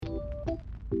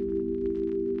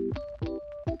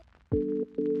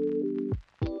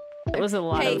was a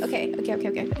lot of... Okay.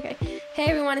 Hey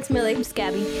everyone, it's Millie. I'm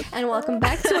Scabby. And welcome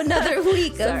back to another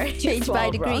week of Change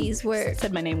by Degrees. Where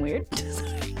said my name weird. I was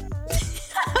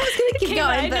gonna keep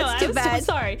going, but it's too bad. So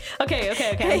sorry. Okay.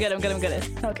 I'm good.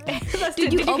 Okay.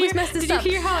 Did you always mess this up? Did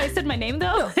you hear how I said my name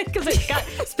though? Because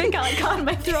spit got like caught in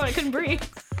my throat. I couldn't breathe.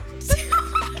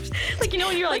 Like, you know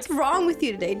when you're like... What's wrong with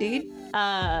you today, dude?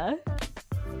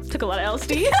 Took a lot of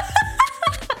LSD.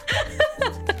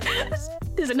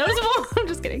 Is it noticeable? I'm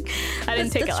just kidding. I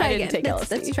didn't take LSD.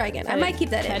 Let's try again. I might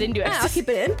keep that in. I didn't do ecstasy. I'll keep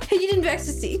it in. Hey, you didn't do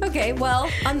ecstasy. Okay, well,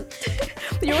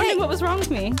 you're wondering what was wrong with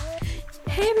me.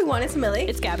 Hey everyone, it's Millie.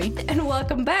 It's Gabby. And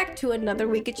welcome back to another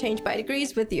week of Change by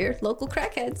Degrees with your local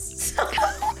crackheads. Oh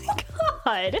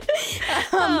my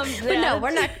god. But no,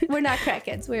 we're not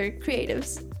crackheads. We're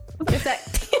creatives. If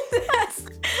that's Can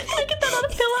I get that on a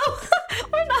pillow?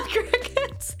 We're not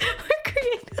crackheads. We're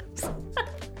creatives.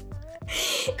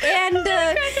 And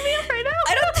cracking me up right now.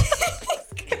 I don't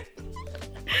think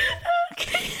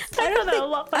Okay. I don't know a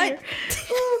lot funnier.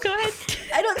 Go ahead.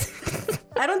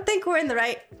 I don't think we're in the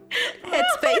right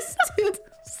headspace to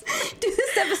do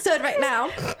this episode right now.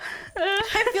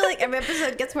 I feel like every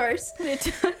episode gets worse. It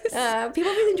does.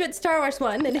 People really enjoyed the Star Wars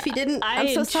one, and if you didn't, I'm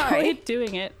so sorry. I enjoyed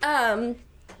doing it.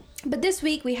 But this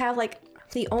week we have like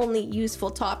the only useful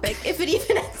topic, if it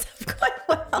even ends up going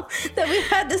well, that we've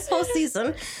had this whole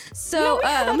season. So we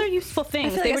had other useful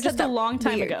things. They were just a long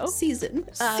time ago. Season.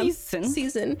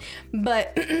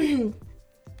 But and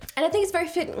I think it's very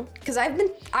fitting because I've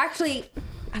been actually,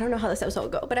 I don't know how this episode will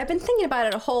go, but I've been thinking about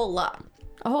it a whole lot,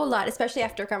 especially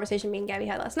after a conversation me and Gabby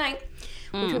had last night,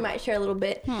 which we might share a little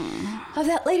bit of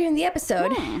that later in the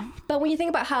episode. But when you think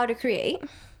about how to create,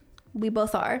 we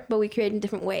both are, but we create in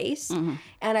different ways.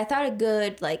 And I thought a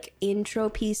good like intro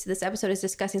piece to this episode is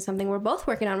discussing something we're both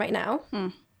working on right now.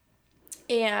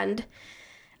 And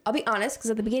I'll be honest,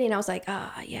 because at the beginning I was like,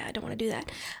 yeah, I don't want to do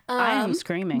that. I am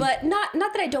screaming. But not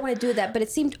that I don't want to do that, but it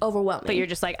seemed overwhelming. But you're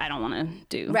just like, I don't want to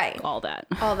do all that.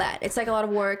 All that. It's like a lot of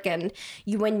work. And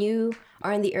when you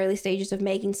are in the early stages of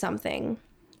making something,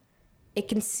 it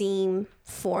can seem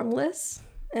formless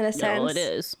in a sense. Well, it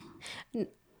is.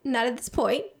 Not at this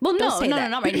point. Well, no,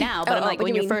 not right now. But I'm like,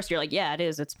 when you're first, you're like, yeah, it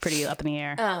is. It's pretty up in the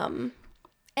air.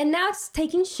 And now it's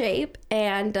taking shape.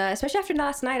 And especially after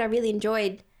last night, I really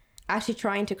enjoyed actually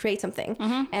trying to create something.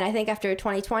 And I think after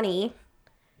 2020,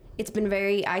 it's been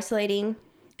very isolating.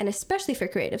 And especially for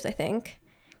creatives, I think.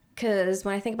 Because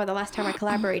when I think about the last time I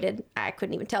collaborated, I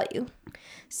couldn't even tell you.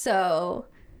 So...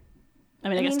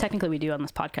 I guess technically we do on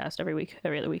this podcast every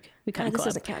other week. We kind of this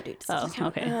doesn't count, dude.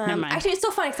 Okay. Never mind. Actually, it's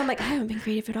so funny because I'm like, I haven't been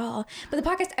creative at all. But the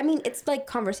podcast, it's like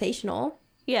conversational.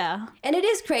 Yeah. And it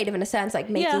is creative in a sense, like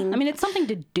making... Yeah, it's something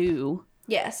to do.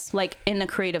 Yes. Like, in a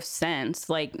creative sense.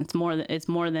 Like, it's more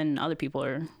than other people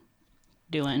are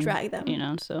doing. Drag them. You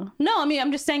know, so... No,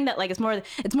 I'm just saying that, like, it's more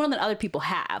than other people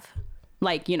have.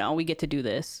 Like, we get to do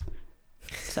this.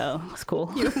 So it's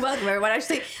cool. You're welcome, everyone.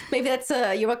 Actually, maybe that's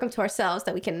you're welcome to ourselves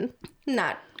that we can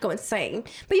not go insane.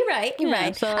 But you're right. You're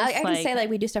right. So I can say like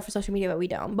we do stuff for social media, but we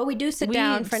don't. But we do sit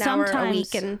down for an hour a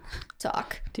week and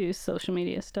talk. Do social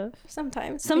media stuff.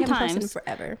 Sometimes. We haven't posted in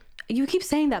forever. You keep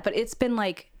saying that, but it's been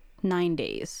like 9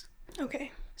 days.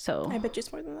 Okay. So I bet you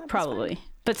it's more than that. Probably.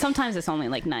 But sometimes it's only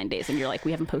like 9 days, and you're like,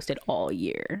 we haven't posted all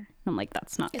year. I'm like,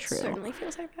 that's not true. It certainly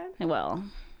feels like that. Well,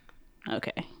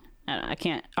 okay. I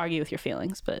can't argue with your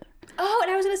feelings, but... Oh,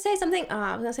 and I was going to say something.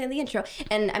 I was going to say in the intro.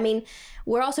 And,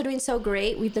 we're also doing so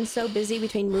great. We've been so busy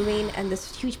between moving and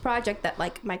this huge project that,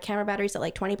 like, my camera battery's at,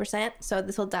 like, 20%. So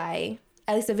this will die,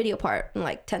 at least the video part, in,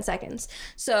 like, 10 seconds.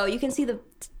 So you can see the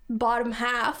bottom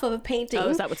half of a painting. Oh,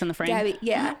 is that what's in the frame? Gabby,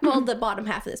 yeah. Well, the bottom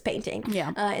half of this painting.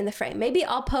 Yeah. In the frame. Maybe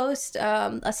I'll post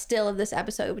a still of this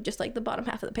episode with just, like, the bottom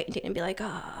half of the painting and be like,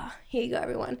 here you go,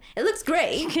 everyone. It looks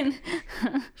great.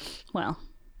 Well...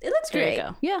 It looks great. There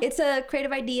you go. Yeah. It's a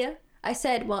creative idea. I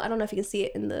said, well, I don't know if you can see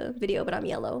it in the video, but I'm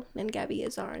yellow and Gabby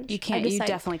is orange. You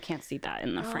definitely can't see that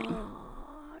in the frame.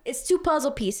 It's 2 puzzle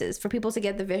pieces for people to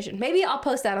get the vision. Maybe I'll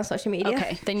post that on social media.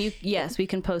 Okay. Then we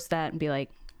can post that and be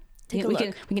like, we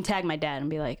can tag my dad and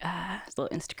be like, it's a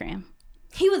little Instagram.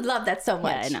 He would love that so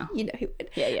much. Yeah, I know. You know he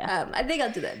would. Yeah. I think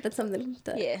I'll do that. That's something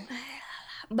that... Yeah.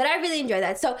 But I really enjoy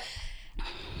that. So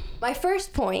my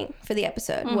first point for the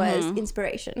episode was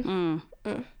inspiration.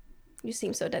 You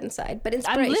seem so dead inside, but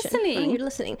inspiration. I'm listening. You're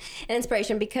listening. And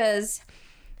inspiration, because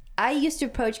I used to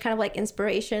approach kind of like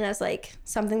inspiration as like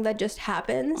something that just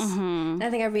happens. And I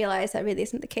think I realized that really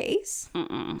isn't the case.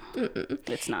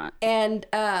 It's not. And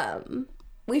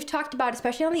we've talked about,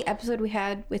 especially on the episode we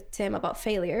had with Tim about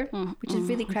failure, which has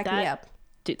really cracked me up.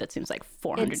 Dude, that seems like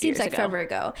 400 years ago. It seems like forever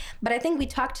ago. But I think we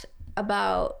talked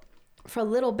about, for a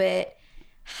little bit,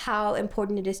 how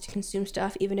important it is to consume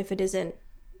stuff, even if it isn't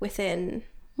within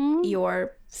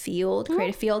your field,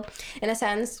 creative field, in a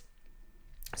sense.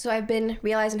 So I've been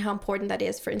realizing how important that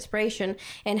is for inspiration,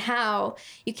 and how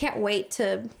you can't wait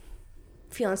to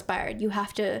feel inspired. You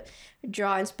have to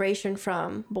draw inspiration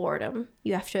from boredom.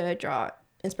 You have to draw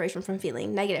inspiration from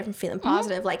feeling negative, from feeling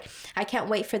positive. Like, I can't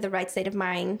wait for the right state of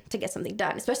mind to get something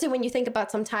done, especially when you think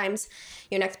about sometimes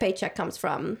your next paycheck comes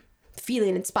from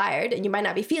feeling inspired and you might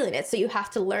not be feeling it. So you have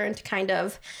to learn to kind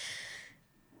of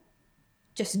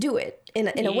just do it in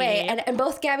a way. And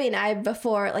both Gabby and I,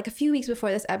 before, like a few weeks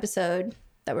before this episode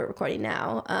that we're recording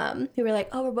now, we were like,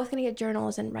 oh, we're both gonna get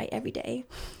journals and write every day.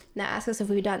 Now ask us if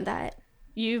we've done that.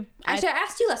 Actually, I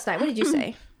asked you last night. What did you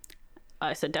say?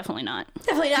 I said definitely not.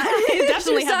 Definitely not. I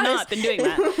definitely have not been doing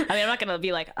that. I mean, I'm not gonna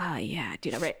be like, oh yeah,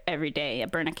 dude, I write every day. I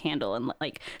burn a candle and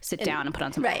like sit down and put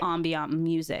on some ambient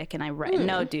music and I write.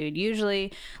 No, dude.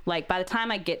 Usually, like by the time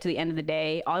I get to the end of the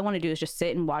day, all I want to do is just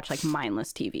sit and watch like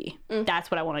mindless TV. That's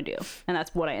what I want to do, and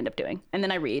that's what I end up doing. And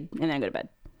then I read, and then I go to bed.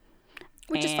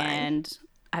 Which is fine. And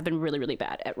I've been really, really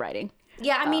bad at writing.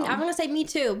 Yeah, I mean, I'm gonna say me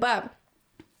too, but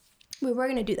we were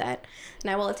gonna do that, and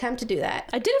I will attempt to do that.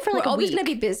 I did it for like a week. We're always gonna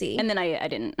be busy, and then I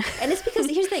didn't. And it's because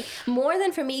here's the thing: more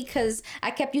than for me, because I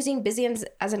kept using busy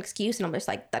as an excuse, and I'm just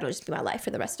like, that'll just be my life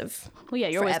for the rest of. Well, yeah,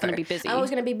 you're forever. always gonna be busy. I'm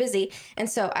always gonna be busy, and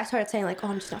so I started saying like, oh,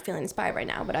 I'm just not feeling inspired right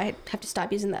now, but I have to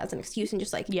stop using that as an excuse and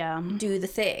just like do the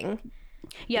thing.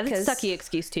 Yeah, that's a sucky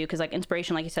excuse too, because like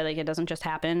inspiration, like you said, like it doesn't just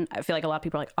happen. I feel like a lot of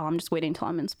people are like, oh, I'm just waiting until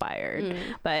I'm inspired.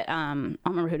 But I don't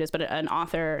remember who it is, but an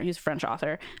author, he's a French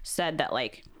author, said that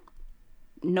like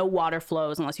no water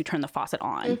flows unless you turn the faucet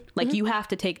on. Like you have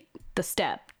to take the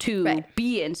step to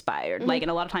be inspired. Like,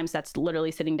 and a lot of times that's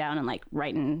literally sitting down and like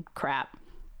writing crap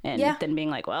and then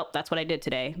being like, well, that's what I did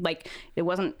today. Like, it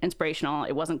wasn't inspirational.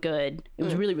 It wasn't good. It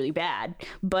was really, really bad.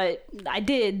 But I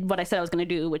did what I said I was going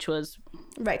to do, which was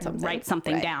write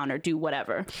something down or do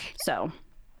whatever. So,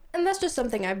 and that's just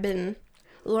something I've been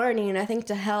learning. And I think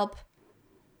to help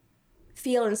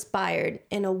feel inspired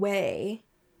in a way,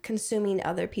 consuming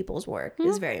other people's work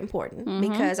is very important,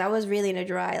 because I was really in a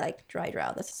dry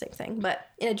drought. That's the same thing, but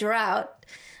in a drought,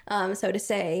 so to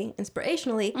say,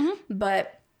 inspirationally.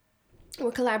 But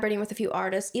we're collaborating with a few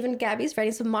artists. Even Gabby's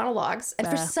writing some monologues, and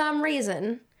for some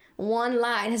reason, one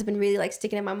line has been really like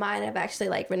sticking in my mind. I've actually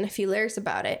like written a few lyrics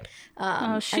about it.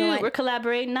 Oh shoot, we're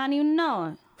collaborating. I don't even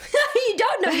know. You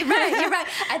don't know. You're right.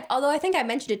 Although I think I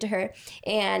mentioned it to her,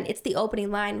 and it's the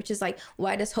opening line, which is like,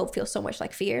 why does hope feel so much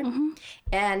like fear?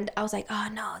 And I was like, oh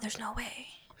no, there's no way.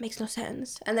 It makes no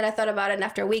sense. And then I thought about it, and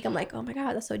after a week, I'm like, oh my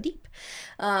God, that's so deep.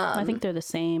 I think they're the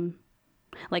same.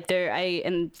 Like for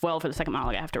the second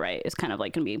monologue I have to write is kind of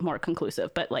like gonna be more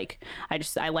conclusive, but like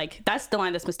I like that's the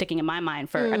line that's been sticking in my mind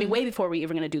for I mean way before we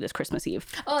were gonna do this Christmas Eve.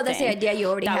 Oh, that's the idea you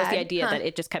already had. That was the idea that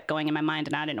it just kept going in my mind,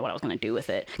 and I didn't know what I was gonna do with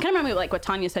it. Kind of remember like what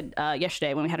Tanya said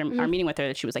yesterday when we had our meeting with her,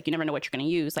 that she was like, you never know what you're gonna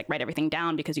use, like write everything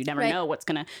down because you never know what's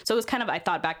gonna. So it was kind of, I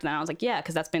thought back to that and I was like, yeah,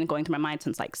 because that's been going through my mind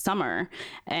since like summer,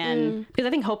 and because I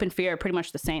think hope and fear are pretty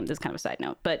much the same. This is kind of a side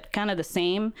note, but kind of the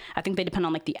same. I think they depend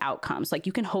on like the outcomes. Like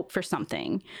you can hope for something,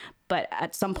 but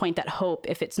at some point that hope,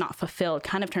 if it's not fulfilled,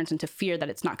 kind of turns into fear that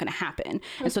it's not going to happen.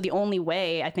 And so the only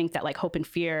way I think that like hope and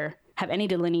fear have any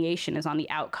delineation is on the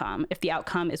outcome. If the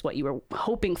outcome is what you were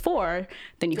hoping for,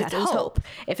 then you had hope.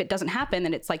 If it doesn't happen,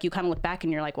 then it's like you kind of look back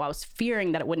and you're like, well, I was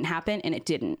fearing that it wouldn't happen and it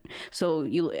didn't. So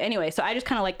anyway, so I just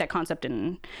kind of like that concept,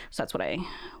 and so that's what I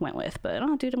went with. But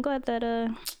oh, dude, I'm glad that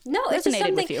it's just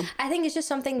something, with you. I think it's just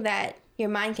something that your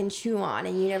mind can chew on,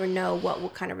 and you never know what will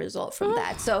kind of result from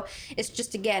that. So it's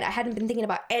just, again, I hadn't been thinking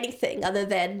about anything other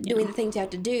than doing the things you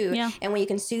have to do. And when you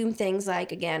consume things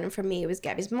like, again, for me, it was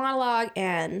Gabby's monologue,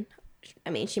 and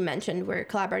I mean, she mentioned we're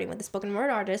collaborating with the spoken word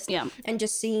artist, and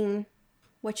just seeing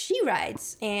what she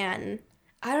writes. And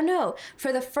I don't know,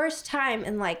 for the first time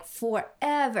in like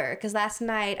forever, because last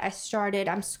night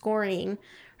I'm scoring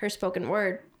her spoken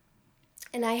word,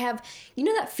 and I have, you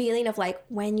know, that feeling of like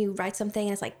when you write something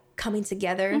and it's like coming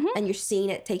together and you're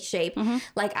seeing it take shape.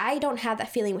 Like I don't have that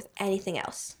feeling with anything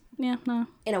else.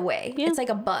 In a way, it's like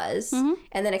a buzz,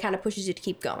 and then it kind of pushes you to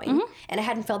keep going. And I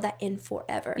hadn't felt that in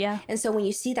forever. And so when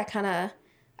you see that kind of,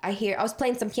 I was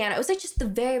playing some piano. It was like just the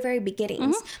very, very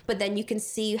beginnings, but then you can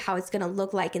see how it's gonna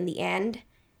look like in the end.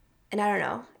 And I don't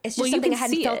know, it's just something I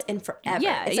hadn't felt in forever.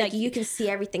 It's like you can see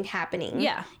everything happening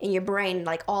in your brain,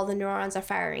 like all the neurons are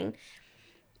firing,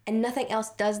 and nothing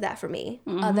else does that for me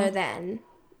other than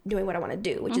doing what I want to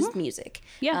do, which is music,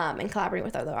 and collaborating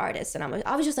with other artists. And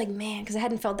I was just like, man, because I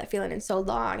hadn't felt that feeling in so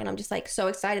long, and I'm just like so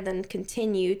excited then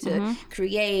continue to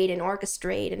create and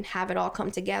orchestrate and have it all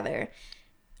come together.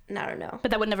 And I don't know.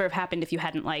 But that would never have happened if you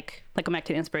hadn't like going back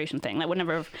to the inspiration thing. That would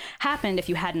never have happened if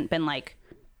you hadn't been like,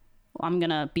 well, I'm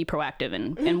gonna be proactive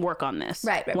and work on this.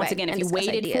 Right. Once again, if you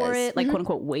waited for it, like quote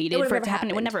unquote waited for it to happen,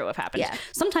 it would never have happened. Yeah.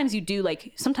 Sometimes you do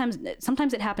like sometimes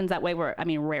it happens that way where, I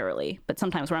mean, rarely, but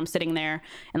sometimes where I'm sitting there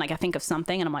and like I think of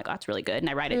something and I'm like, oh, it's really good, and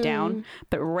I write it down.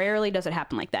 But rarely does it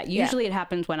happen like that. Usually it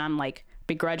happens when I'm like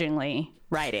begrudgingly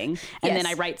writing and then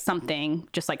I write something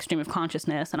just like stream of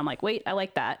consciousness and I'm like, wait, I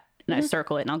like that. And I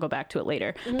circle it and I'll go back to it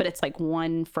later. But it's like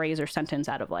one phrase or sentence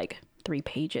out of like 3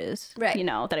 pages, you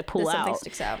know, that I pull out. Something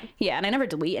sticks out. Yeah. And I never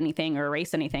delete anything or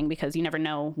erase anything because you never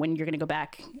know when you're going to go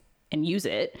back and use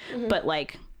it. But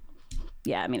like,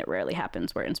 yeah, I mean, it rarely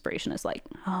happens where inspiration is like,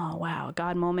 oh, wow, a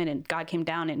God moment and God came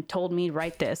down and told me to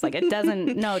write this. Like, it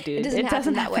doesn't, no, dude, it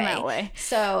doesn't happen that way.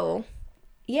 So,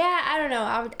 yeah, I don't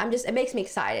know. I'm just, it makes me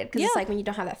excited because it's like when you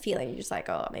don't have that feeling, you're just like,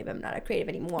 oh, maybe I'm not a creative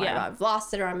anymore. Yeah. I've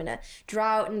lost it or I'm in a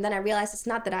drought. And then I realize it's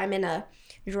not that I'm in a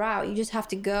drought. You just have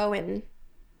to go and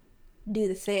do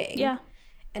the thing. Yeah.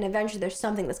 And eventually there's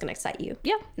something that's going to excite you.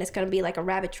 Yeah. And it's going to be like a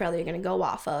rabbit trail that you're going to go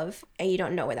off of and you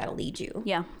don't know where that'll lead you.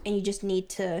 Yeah. And you just need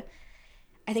to,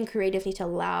 I think creatives need to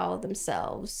allow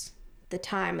themselves the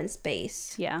time and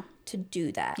space to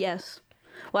do that. Yes.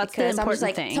 Well, that's because the important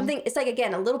like, thing. Something, it's like,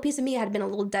 again, a little piece of me had been a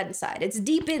little dead inside. It's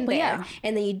deep in there.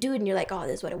 And then you do it and you're like, oh,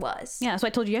 this is what it was. Yeah. So I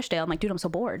told you yesterday, I'm like, dude, I'm so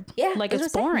bored. Yeah. Like,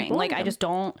 it's boring. Like, I just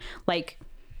don't, like,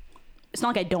 it's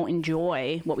not like I don't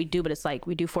enjoy what we do, but it's like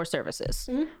we do 4 services.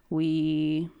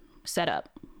 We set up,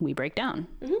 we break down,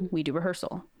 we do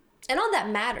rehearsal. And all that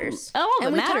matters. All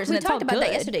that matters. We and it's talked all about good.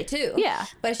 that yesterday too. Yeah.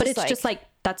 But it's just like,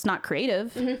 that's not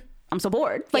creative. I'm so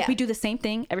bored. Like we do the same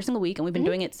thing every single week and we've been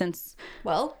doing it since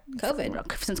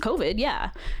COVID.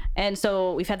 Yeah. And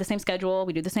so we've had the same schedule.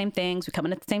 We do the same things. We come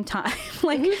in at the same time.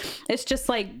 Like it's just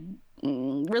like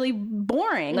really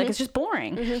boring. Like it's just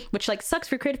boring, which like sucks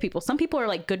for creative people. Some people are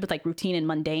like good with like routine and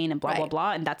mundane and blah, blah,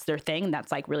 blah. And that's their thing. And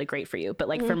that's like really great for you. But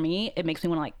like for me, it makes me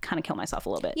want to like kind of kill myself a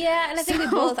little bit. Yeah. And I think we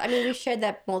both, I mean, we've shared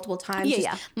that multiple times.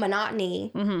 Yeah.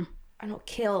 Monotony, I know,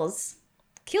 kills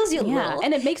you a little.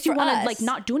 And it makes you want to like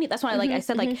not do anything. That's why I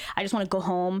said like I just want to go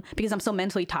home because I'm so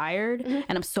mentally tired and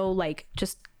I'm so like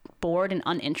just bored and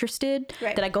uninterested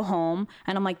that I go home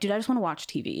and I'm like, dude, I just want to watch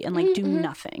TV and like do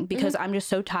nothing because I'm just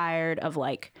so tired of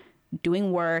like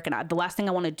doing work and the last thing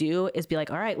I want to do is be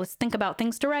like, all right, let's think about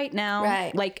things to write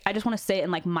now. Like I just want to sit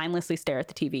and like mindlessly stare at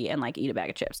the TV and like eat a bag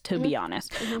of chips, to be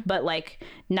honest. But like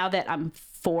now that I'm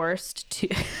forced to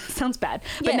sounds bad,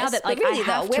 but now that like really, I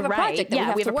have to write, we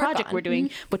have a project we're doing,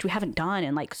 which we haven't done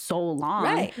in like so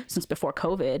long since before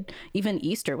COVID. Even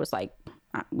Easter was like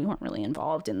we weren't really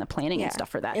involved in the planning and stuff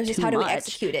for that. It was just how do we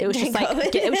execute it? It was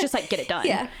just like get it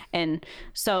done. And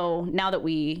so now that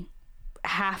we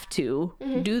have to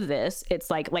do this, it's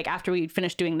like after we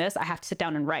finish doing this, I have to sit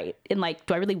down and write. And like,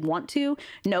 do I really want to?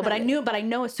 No, but I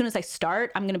know as soon as I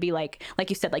start, I'm gonna be like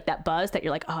you said, like that buzz that you're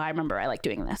like, oh, I remember I like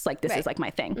doing this. Like this is like my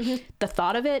thing. The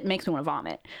thought of it makes me want to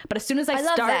vomit. But as soon as I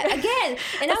love start that. Again,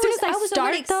 and as soon as I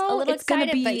start though, it's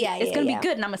gonna be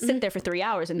good, and I'm gonna sit there for 3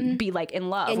 hours and be like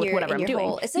in love with whatever I'm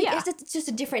doing. It's like it's just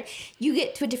a different. You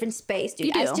get to a different space,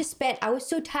 dude. I was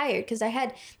so tired because I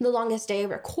had the longest day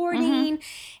recording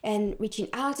and reaching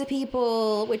out to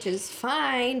people, which is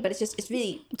fine, but it's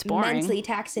really mentally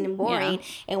taxing and boring.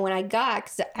 And when I got,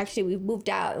 because actually we moved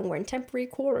out and we're in temporary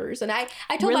quarters, and I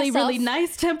told myself really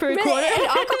nice temporary quarters in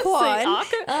Occoquan,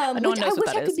 which I wish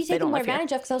I could be taking more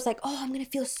advantage of, because I was like, oh, I'm gonna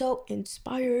feel so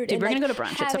inspired. Dude, we're gonna go to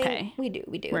brunch. It's okay. We do.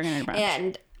 We're gonna go to brunch.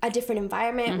 And a different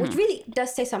environment, which really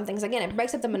does say something. Because again, it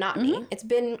breaks up the monotony. It's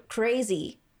been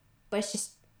crazy, but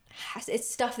it's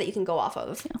stuff that you can go off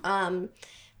of.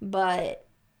 But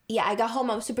yeah, I got home,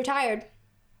 I was super tired.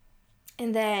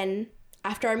 And then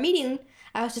after our meeting,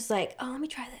 I was just like, oh, let me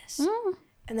try this.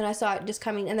 And then I saw it just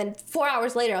coming. And then 4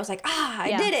 hours later, I was like,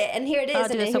 I did it. And here it is.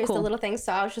 And then here's the little thing.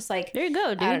 So I was just like, there you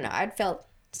go, dude. I don't know. I'd felt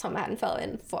something I hadn't felt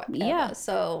in forever. Yeah.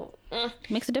 So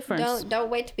makes a difference. Don't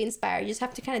wait to be inspired. You just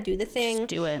have to kind of do the thing. Just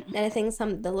do it. And I think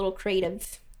the little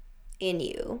creative in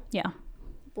you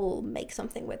will make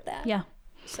something with that. Yeah.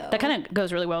 So that kind of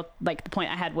goes really well. Like the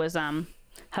point I had was,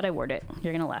 how'd I word it?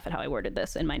 You're going to laugh at how I worded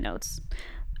this in my notes.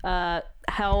 One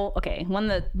of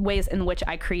the ways in which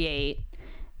I create,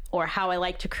 or how I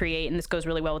like to create, and this goes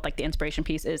really well with like the inspiration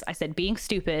piece, is I said being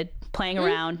stupid, playing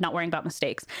around, not worrying about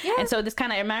mistakes. And so this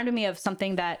kind of reminded me of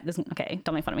something that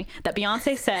don't make fun of me, that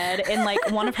Beyonce said in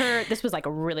like one of her, this was like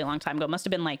a really long time ago. It must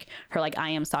have been like her like I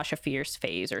Am Sasha Fierce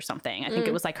phase or something. I think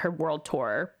it was like her world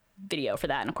tour video for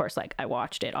that, and of course like I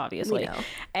watched it obviously,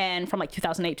 and from like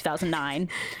 2008 2009,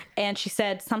 and she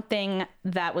said something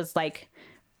that was like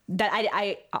that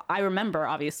I remember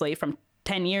obviously from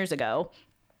 10 years ago,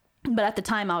 But at the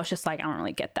time I was just like, I don't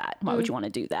really get that. Why would you want to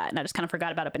do that? And I just kind of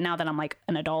forgot about it. But now that I'm like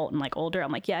an adult and like older,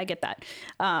 I'm like, yeah, I get that.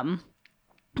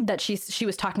 That she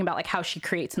was talking about like how she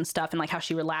creates and stuff and like how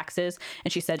she relaxes,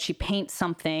 and she said she paints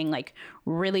something like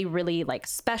really, really like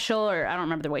special, or I don't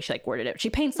remember the way she like worded it. She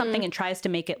paints something and tries to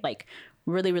make it like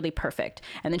really, really perfect,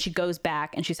 and then she goes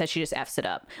back and she says she just F's it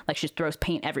up, like she just throws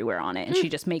paint everywhere on it and she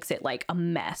just makes it like a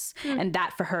mess. And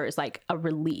that for her is like a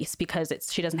release, because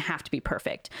she doesn't have to be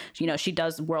perfect. You know, she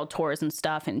does world tours and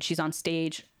stuff, and she's on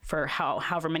stage for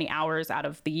however many hours out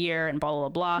of the year and blah, blah,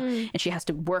 blah. And she has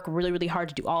to work really, really hard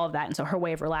to do all of that. And so her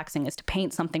way of relaxing is to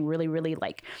paint something really, really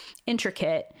like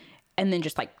intricate and then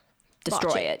just like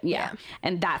destroy it. Yeah.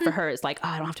 And that for her is like, oh,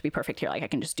 I don't have to be perfect here. Like I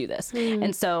can just do this.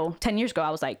 And so 10 years ago, I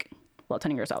was like, well,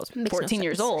 10 years, I was 14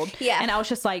 years old. Yeah. And I was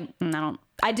just like,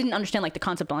 I didn't understand like the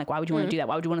concept of like, why would you want to do that?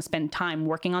 Why would you want to spend time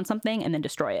working on something and then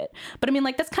destroy it? But I mean,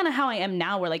 like, that's kind of how I am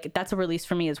now, where like, that's a release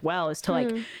for me as well, is to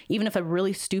like, even if a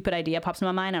really stupid idea pops in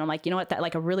my mind and I'm like, you know what, that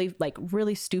like a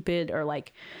really stupid or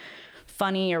like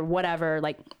funny or whatever,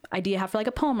 like idea I have for like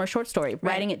a poem or short story,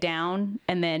 writing it down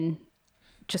and then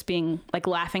just being like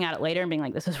laughing at it later and being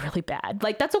like, this is really bad.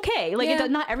 Like, that's okay. Like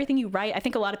not everything you write. I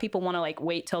think a lot of people want to like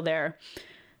wait till they're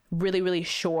really, really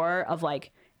sure of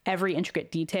like every intricate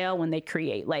detail when they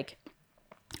create. Like,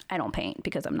 I don't paint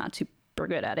because I'm not super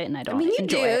good at it and I don't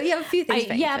enjoy it. You have a few things.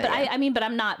 But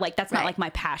I'm not like, that's not like my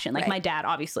passion. Like my dad,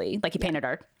 obviously, like he painted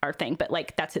our thing, but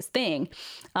like that's his thing.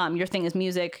 Your thing is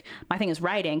music. My thing is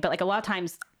writing. But like a lot of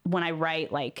times when I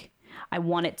write, like I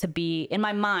want it to be in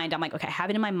my mind. I'm like, okay, I have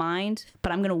it in my mind,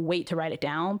 but I'm going to wait to write it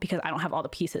down because I don't have all the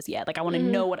pieces yet. Like I want to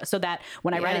know what, so that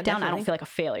when I write it down, I don't feel like a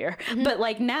failure. But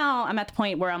like now I'm at the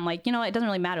point where I'm like, you know, it doesn't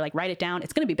really matter. Like write it down.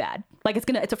 It's going to be bad. Like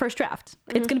it's a first draft.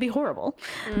 It's going to be horrible,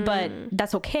 but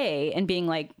that's okay. And being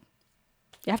like,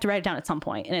 you have to write it down at some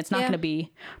point and it's not going to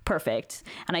be perfect.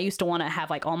 And I used to want to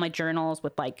have like all my journals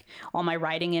with like all my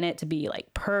writing in it to be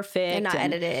like perfect and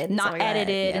not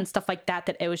edited and stuff like that,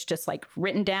 that it was just like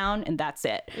written down and that's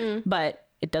it. But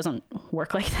it doesn't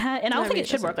work like that. And I don't think it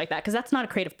should work like that, because that's not a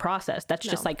creative process. That's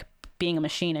just like being a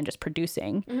machine and just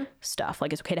producing stuff.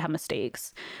 Like it's okay to have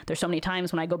mistakes. There's so many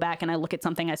times when I go back and I look at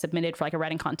something I submitted for like a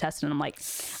writing contest and I'm like,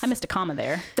 I missed a comma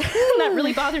there. That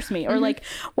really bothers me. Or like,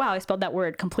 wow, I spelled that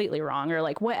word completely wrong, or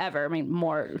like whatever. I mean,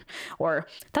 or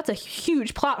that's a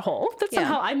huge plot hole that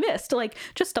somehow I missed, like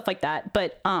just stuff like that.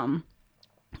 But I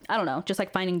don't know, just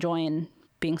like finding joy in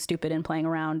being stupid and playing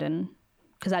around, and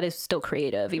because that is still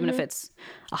creative, even if it's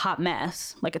a hot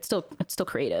mess. Like it's still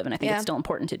creative, and I think it's still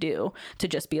important to do, to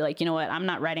just be like, you know what, I'm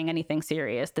not writing anything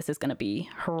serious. This is going to be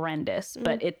horrendous,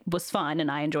 but it was fun and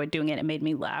I enjoyed doing it. It made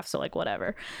me laugh, so like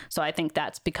whatever. So I think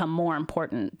that's become more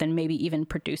important than maybe even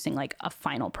producing like a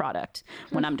final product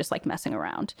when I'm just like messing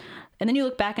around. And then you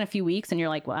look back in a few weeks and you're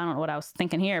like, well, I don't know what I was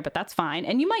thinking here, but that's fine.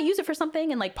 And you might use it for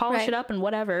something and like polish it up and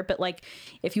whatever. But like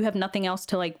if you have nothing else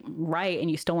to like write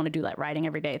and you still want to do that writing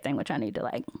every day thing, which I need to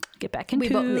like get back into, we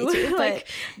both need to, like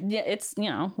it's, you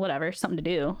know, whatever, something to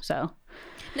do. So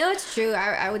no, it's true.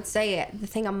 I would say the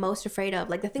thing I'm most afraid of,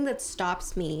 like the thing that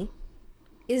stops me,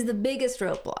 is the biggest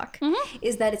roadblock,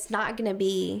 is that it's not going to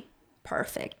be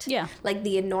perfect. Yeah. Like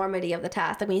the enormity of the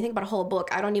task. Like when you think about a whole book,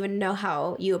 I don't even know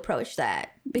how you approach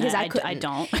that, because I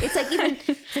don't. It's like, even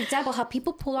for example, how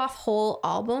people pull off whole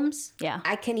albums. Yeah.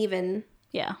 I can't even.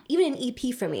 Yeah. Even an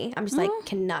EP for me, I'm just like,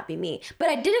 cannot be me. But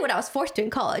I did it when I was forced to in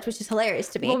college, which is hilarious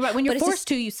to me. Well, right. When you're forced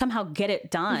to, you somehow get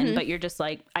it done, but you're just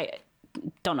like, I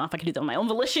don't know if I can do that on my own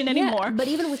volition anymore. Yeah, but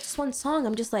even with just one song,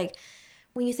 I'm just like,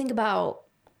 when you think about,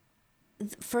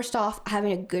 first off,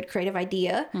 having a good creative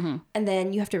idea, and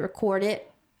then you have to record it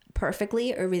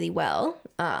perfectly or really well.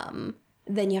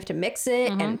 Then you have to mix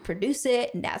it and produce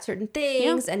it and add certain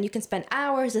things, and you can spend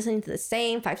hours listening to the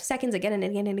same 5 seconds again and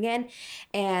again and again,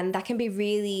 and that can be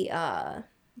really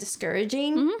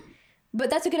discouraging. But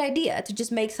that's a good idea, to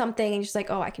just make something and just like,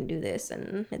 oh, I can do this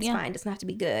and it's fine. It doesn't have to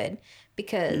be good,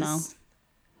 because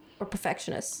we're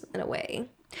perfectionists in a way.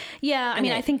 Yeah, I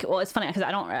mean, I think, well, it's funny because I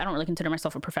don't really consider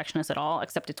myself a perfectionist at all,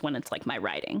 except it's when it's like my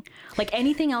writing. Like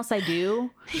anything else I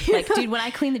do, like, dude, when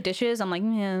I clean the dishes, I'm like,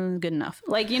 yeah, good enough.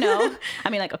 Like, you know, I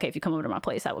mean, like, okay, if you come over to my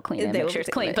place, I will clean it and make sure it's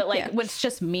clean. But like, when it's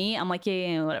just me, I'm like,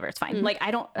 yeah, whatever, it's fine. Like,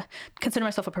 I don't consider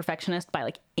myself a perfectionist by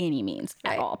like any means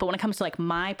at all. But when it comes to like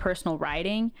my personal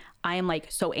writing, I am like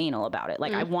so anal about it.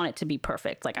 Like, I want it to be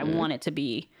perfect. Like, I want it to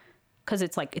be, because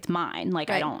it's like, it's mine. Like,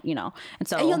 I don't, you know, and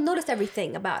so. And you'll notice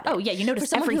everything about it. Oh yeah, you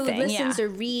notice everything. For someone who listens or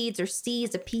reads or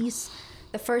sees a piece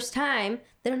the first time,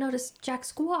 they don't notice jack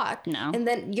squat. No. And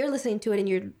then you're listening to it and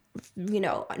you're, you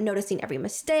know, noticing every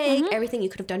mistake, everything you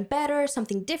could have done better,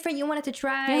 something different you wanted to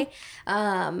try.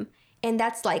 and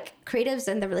that's like creatives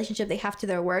and the relationship they have to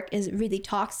their work is really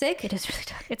toxic. It is really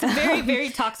toxic. It's a very, very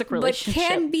toxic relationship. But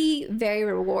can be very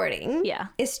rewarding. Yeah.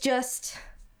 It's just,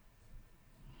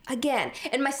 again,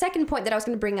 and my second point that I was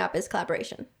going to bring up is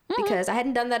collaboration. Because I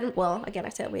hadn't done that. Well, again, I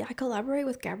said, I collaborate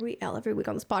with Gabrielle every week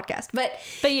on this podcast. But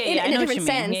yeah, in a different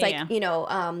sense, yeah, like, yeah. you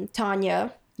know,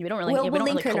 Tanya. We don't really, we don't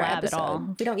really collab at all.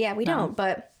 We don't,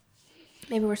 but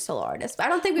maybe we're still artists. But I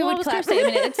don't think we would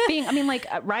collab. Like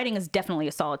writing is definitely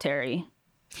a solitary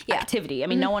activity. I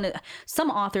mean, no one, some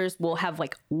authors will have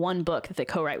like one book that they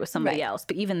co-write with somebody else.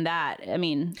 But even that, I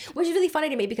mean. Which is really funny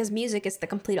to me because music is the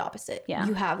complete opposite. Yeah.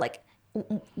 You have like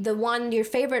your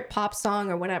favorite pop song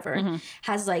or whatever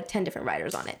has like 10 different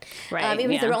writers on it. Right.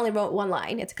 Even if they only wrote one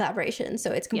line, it's a collaboration.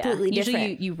 So it's completely different.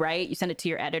 Usually you write, you send it to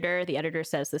your editor. The editor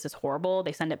says, this is horrible.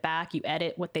 They send it back. You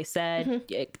edit what they said.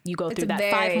 You go through that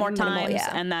 5 more times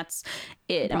and that's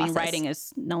it. Process. I mean, writing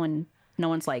is no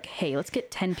one's like, hey, let's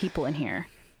get 10 people in here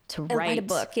to write a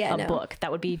book. Book.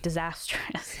 That would be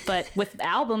disastrous. But with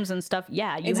albums and stuff, you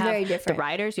have very different. The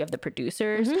writers, you have the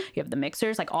producers, you have the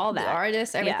mixers, like all that. The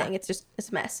artists, everything. It's just, it's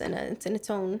a mess and it's in its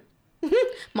own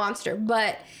monster.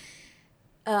 But,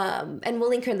 and we'll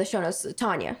link her in the show notes,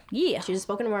 Tanya. Yeah. She's a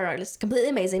spoken word artist, completely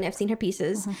amazing. I've seen her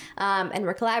pieces. And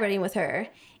we're collaborating with her.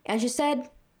 And she said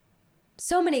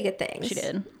so many good things. She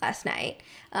did. Last night.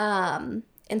 And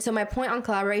so my point on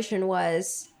collaboration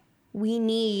was we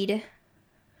need,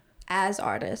 as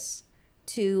artists,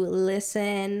 to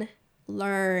listen,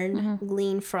 learn,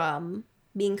 glean from,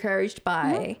 be encouraged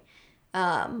by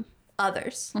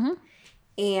others.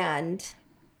 And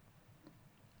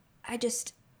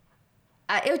it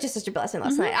was just such a blessing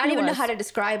last night. I don't even know how to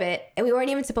describe it. And we weren't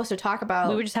even supposed to talk about...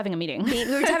 We were just having a meeting. We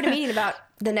were just having a meeting about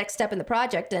the next step in the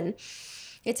project. And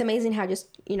it's amazing how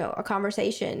just, a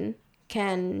conversation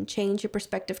can change your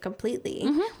perspective completely.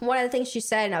 One of the things she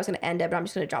said, and I was going to end it, but I'm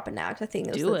just going to drop it now because I think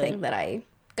it was the thing that I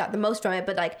got the most from it,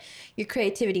 but like your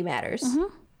creativity matters.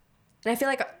 And I feel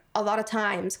like a lot of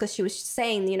times, because she was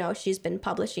saying, she's been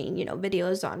publishing,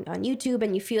 videos on YouTube,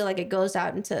 and you feel like it goes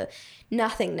out into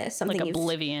nothingness, something like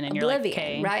oblivion, and you're like,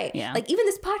 okay. Right? Yeah. Like even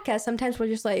this podcast, sometimes we're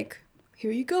just like,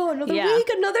 here you go, another week,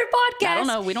 another podcast. I don't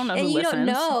know. We don't know who listens. And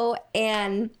you don't know,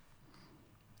 and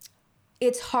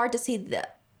it's hard to see the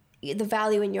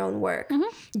value in your own work.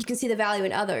 You can see the value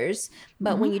in others,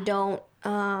 but when you don't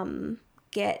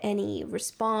get any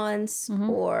response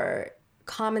or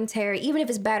commentary, even if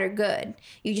it's bad or good,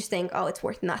 you just think, oh, it's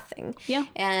worth nothing. Yeah.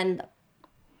 And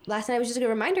last night was just a good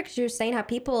reminder because you were saying how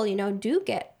people, do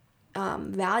get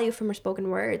value from her spoken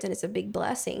words, and it's a big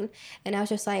blessing. And I was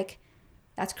just like,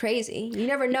 that's crazy. You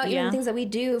never know, even the things that we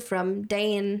do from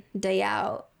day in, day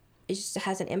out, it just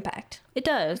has an impact. It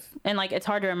does. And like, it's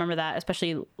hard to remember that,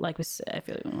 especially like I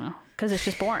feel like, because it's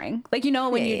just boring. Like,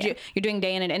 when you're doing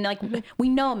day in and like, we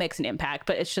know it makes an impact,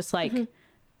 but it's just like,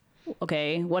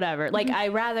 okay, whatever. Like, I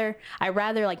rather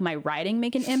like my writing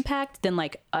make an impact than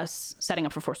like us setting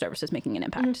up for 4 services making an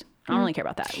impact. I don't really care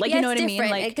about that. Like, you know what I mean?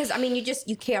 Like, because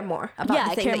you care more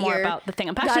about the thing I care more about the thing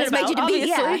I'm passionate about. You to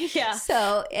obviously. Be, yeah.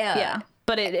 So yeah.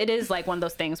 But it is like one of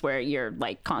those things where you're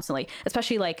like constantly,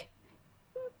 especially like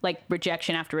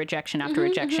rejection after rejection after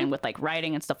rejection with like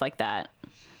writing and stuff like that,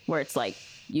 where it's like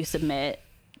you submit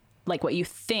like what you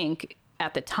think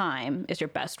at the time is your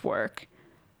best work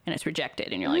and it's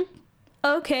rejected and you're like,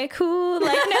 okay, cool,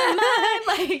 like never mind.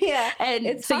 Like, and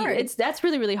it's so hard. That's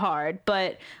really, really hard.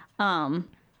 But I mean,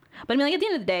 like at the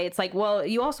end of the day, it's like, well,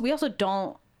 we also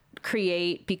don't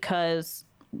create because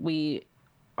we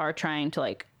are trying to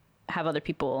like have other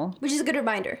people, which is a good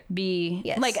reminder, be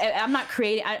like, I'm not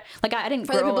creating, I didn't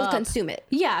for other people to consume it.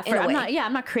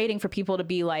 I'm not creating for people to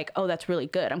be like, oh, that's really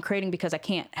good. I'm creating because I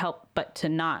can't help but to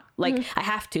not like, I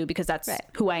have to, because that's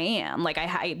who I am. Like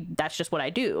I that's just what I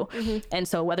do. And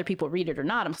so whether people read it or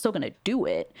not, I'm still going to do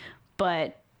it.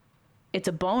 But it's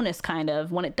a bonus kind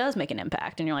of when it does make an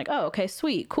impact and you're like, oh, okay,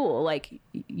 sweet, cool. Like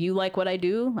you like what I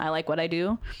do. I like what I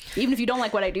do. Even if you don't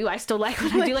like what I do, I still like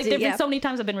what I do. Like there's been so many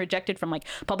times I've been rejected from like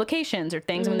publications or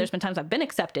things. I mean, there's been times I've been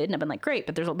accepted and I've been like, great,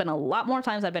 but there's been a lot more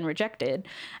times I've been rejected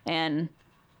and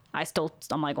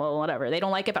I'm like, well, whatever. They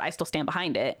don't like it, but I still stand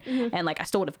behind it. And like, I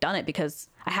still would have done it because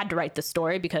I had to write this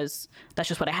story because that's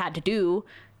just what I had to do.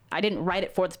 I didn't write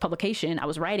it for this publication. I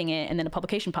was writing it and then a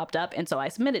publication popped up and so I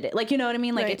submitted it. Like, you know what I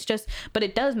mean? Like it's just, but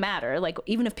it does matter. Like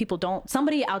even if people don't,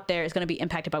 somebody out there is going to be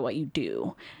impacted by what you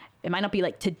do. It might not be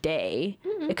like today.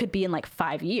 It could be in like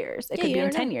 5 years. It could be in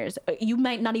 10 years. You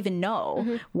might not even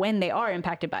know when they are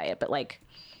impacted by it, but like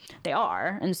they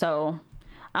are. And so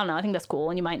I don't know. I think that's cool.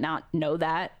 And you might not know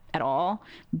that at all,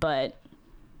 but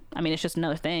I mean, it's just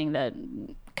another thing that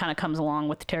kind of comes along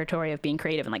with the territory of being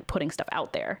creative and like putting stuff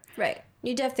out there. Right.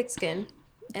 You do have thick skin.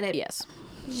 And it, Yes.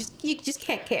 you just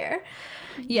can't care.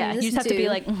 Yeah. You just have to be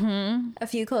like, a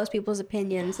few close people's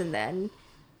opinions, and then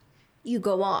you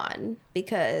go on,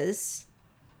 because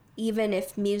even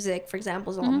if music, for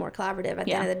example, is a lot more collaborative, at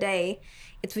the end of the day,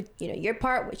 it's with, your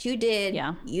part, what you did.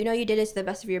 Yeah. You did it to the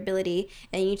best of your ability,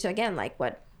 and you need to, again, like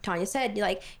what Tanya said,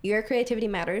 your creativity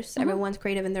matters. Everyone's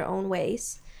creative in their own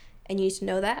ways, and you need to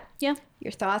know that. Yeah.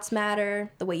 Your thoughts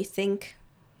matter. The way you think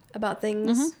about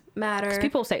things matter.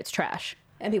 People say it's trash.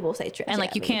 And people say it's trash. And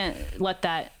like, you can't let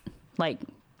that like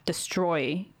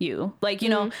destroy you. Like, you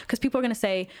know, because people are going to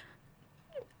say,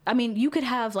 I mean, you could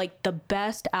have like the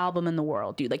best album in the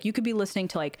world, dude. Like, you could be listening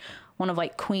to like one of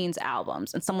like Queen's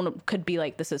albums, and someone could be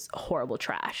like, this is horrible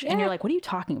trash. And you're like, what are you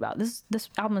talking about? This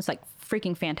album is like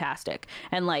freaking fantastic.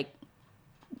 And like,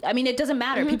 I mean, it doesn't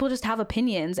matter. People just have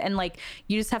opinions, and like,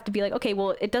 you just have to be like, okay,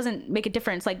 well, it doesn't make a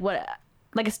difference. Like, what,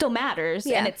 like, it still matters,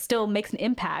 and it still makes an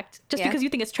impact. Just because you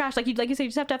think it's trash, like you say, you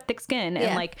just have to have thick skin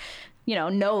and like,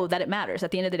 know that it matters.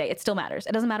 At the end of the day, it still matters.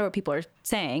 It doesn't matter what people are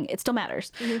saying. It still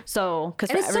matters. So,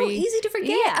 because it's so easy to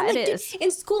forget. Yeah, it is.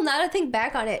 In school, now that I think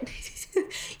back on it,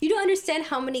 you don't understand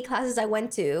how many classes I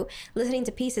went to listening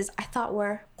to pieces I thought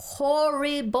were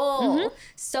horrible,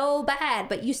 so bad,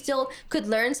 but you still could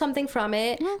learn something from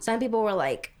it. Some people were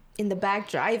like in the back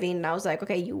driving, and I was like,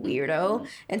 okay, you weirdo.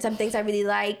 And some things I really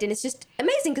liked, and it's just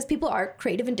amazing because people are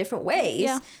creative in different ways.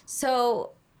 Yeah.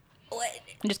 So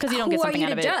just because you don't get something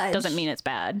out of it doesn't mean it's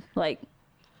bad. Like,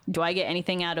 do I get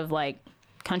anything out of like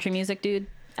country music, dude?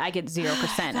 I get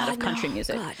 0% out of country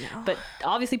music. God, no. But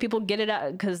obviously people get it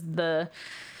out because the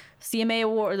CMA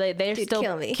award, they're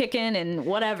still kicking and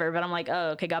whatever. But I'm like,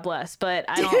 oh, okay, God bless. But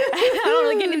I don't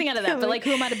really get anything out of that. But like,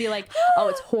 who am I to be like, oh,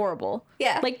 it's horrible?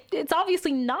 Yeah. Like, it's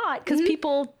obviously not, because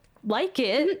people like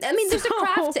it. I mean, there's a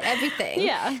craft to everything.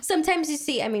 Yeah. Sometimes you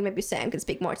see, I mean, maybe Sam can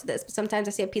speak more to this, but sometimes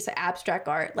I see a piece of abstract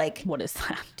art, like, what is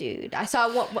that? Dude, I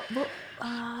saw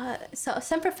so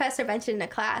some professor mentioned in a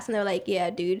class, and they're like, yeah,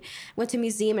 dude, went to a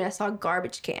museum and I saw a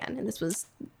garbage can, and this was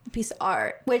a piece of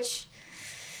art, which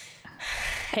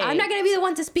hey, I'm not gonna be the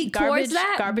one to speak towards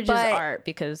that. Garbage is art,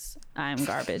 because I'm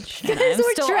garbage. And I'm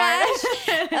still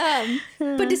trash.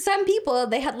 But to some people,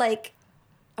 they had like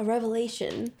a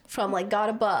revelation from like God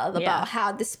above about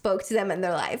how this spoke to them in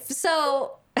their life.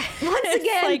 So once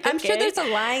again, like, I'm sure there's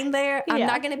a line there. I'm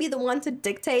not going to be the one to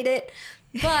dictate it,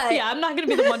 but I'm not going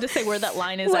to be the one to say where that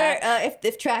line is at.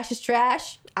 If trash is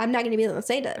trash, I'm not going to be the one to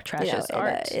say that. Trash is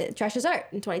art. Trash is art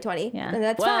in 2020. Yeah. And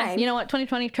that's fine. You know what?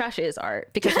 2020 trash is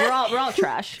art, because we're all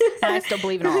trash, and I still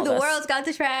believe in all of us. The world's gone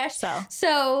to trash.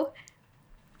 So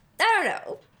I don't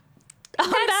know. On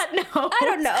that note, I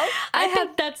don't know. I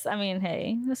think that's, I mean,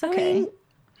 hey, that's okay. I mean,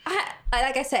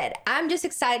 like I said, I'm just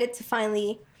excited to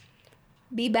finally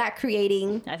be back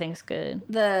creating. I think it's good.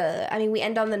 We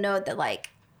end on the note that like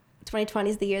 2020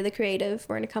 is the year of the creative.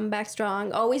 We're going to come back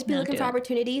strong. Always be looking for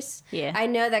opportunities. Yeah. I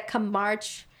know that come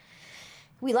March,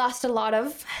 we lost a lot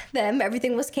of them.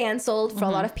 Everything was canceled for a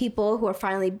lot of people who are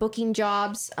finally booking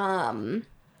jobs.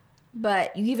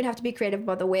 But you even have to be creative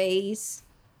about the ways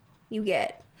you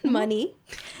get money.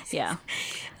 Yeah.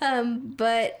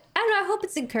 But I don't know, I hope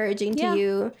it's encouraging to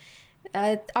you.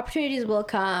 Opportunities will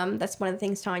come. That's one of the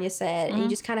things Tanya said. And you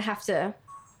just kind of have to,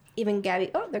 even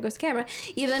Gabby, oh, there goes the camera.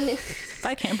 Even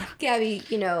bye, camera. Gabby,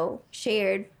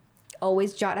 shared,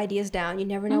 always jot ideas down. You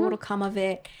never know what'll come of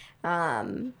it.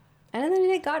 And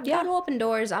then God will open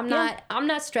doors. I'm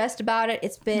not stressed about it.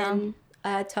 It's been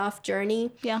a tough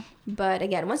journey. Yeah. But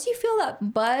again, once you feel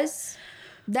that buzz,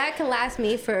 that can last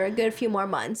me for a good few more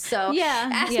months. So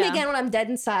ask me again when I'm dead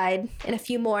inside in a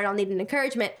few more, and I'll need an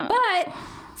encouragement. But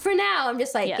for now, I'm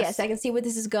just like, yes, I can see where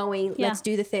this is going. Let's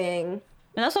do the thing.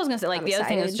 And that's what I was gonna say. Like, the other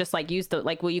thing is just like use the,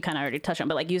 like, well, you kind of already touched on,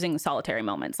 but like using solitary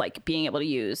moments, like being able to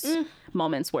use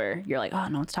moments where you're like, oh,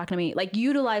 no one's talking to me. Like,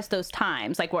 utilize those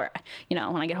times, like where,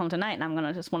 when I get home tonight and I'm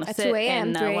gonna just want to sit 2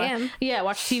 a.m., 3 a.m.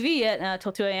 Watch TV at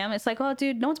till 2 a.m. It's like, oh,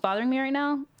 dude, no one's bothering me right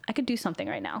now. I could do something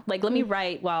right now. Like, let me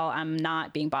write while I'm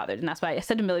not being bothered. And that's why I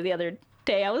said to Millie the other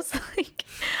day, I was like,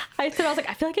 I feel like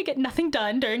I get nothing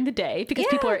done during the day because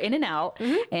people are in and out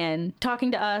and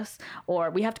talking to us, or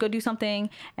we have to go do something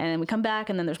and then we come back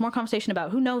and then there's more conversation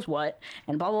about who knows what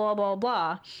and blah, blah, blah, blah,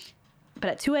 blah. But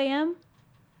at 2 a.m.,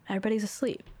 everybody's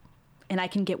asleep and I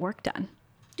can get work done.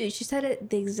 Dude, she said it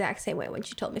the exact same way when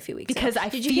she told me a few weeks ago.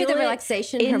 Because Did you hear the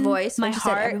relaxation in her voice? My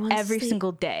heart every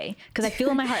single day. Because I feel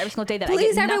in my heart every single day that I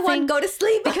get nothing. Please, everyone, go to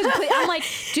sleep. Because I'm like,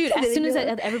 dude, as soon as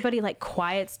everybody like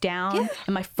quiets down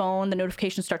and my phone, the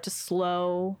notifications start to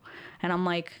slow, and I'm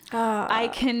like, I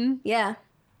can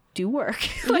do work.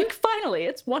 Like finally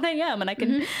it's 1 a.m. and I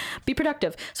can be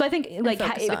productive. So I think like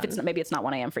if it's maybe it's not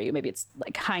 1 a.m. for you, maybe it's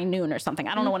like high noon or something.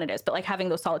 I don't know what it is, but like having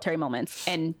those solitary moments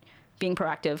and being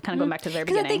proactive, kind of going back to the very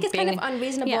beginning. I think it's kind of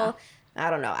unreasonable. Yeah. I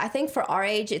don't know. I think for our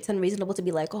age, it's unreasonable to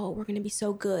be like, oh, we're going to be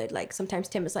so good. Like sometimes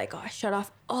Tim is like, oh, I shut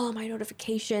off all my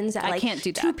notifications at like can't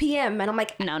do that. 2 p.m. And I'm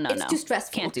like, no, it's too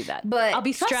stressful. Can't do that. But I'll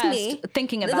be stressed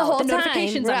thinking about the whole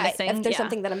notifications time, I'm right, missing. if there's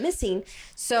something that I'm missing.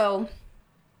 So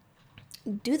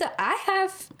I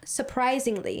have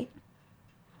surprisingly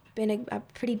been a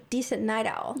pretty decent night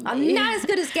owl. I'm not as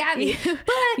good as Gabby, but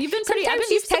you've been pretty. Sometimes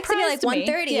she's texting me like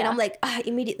 1:30, and I'm like,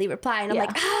 immediately reply, and I'm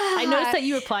like, I noticed that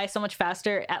you reply so much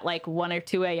faster at like 1 or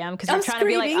 2 a.m. because you're trying to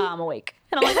be like, I'm awake,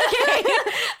 and I'm like, okay.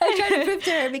 I try to prove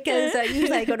to her because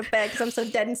usually I go to bed because I'm so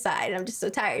dead inside and I'm just so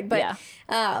tired. But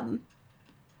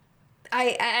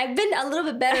I've been a little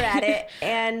bit better at it,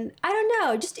 and I don't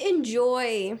know, just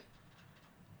enjoy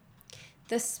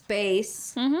the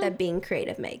space that being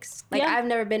creative makes. Like I've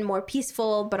never been more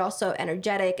peaceful, but also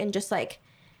energetic and just like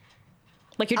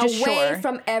you're just away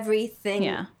from everything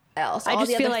else. I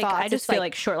just feel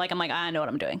like short. Like I'm like, I know what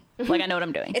I'm doing. Like I know what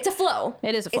I'm doing. It's a flow.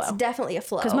 It is a flow. It's definitely a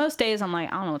flow. Because most days I'm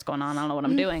like, I don't know what's going on. I don't know what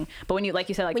I'm doing. But when you, like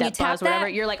you said, like when that pause, whatever,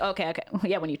 you're like, okay.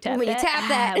 Yeah, when you tap that. When you tap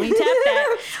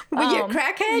that. When you're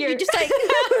crackhead, you're just like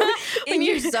in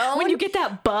your zone. When you get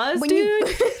that buzz, dude.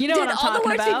 You know what I'm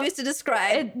talking about. All the words you used to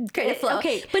describe creative flow.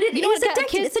 Okay. But it is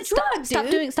addictive. It's a drug,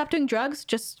 dude. Stop doing drugs.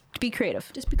 Just be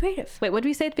creative. Just be creative. Wait, what did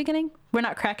we say at the beginning? We're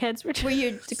not crackheads. Were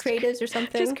you creatives or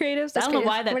something? Just creatives. I don't know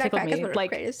why that tickled me.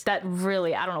 Like that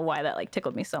really, I don't know why that like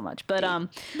tickled me so much. But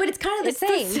it's kind of the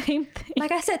same thing.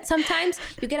 Like I said, sometimes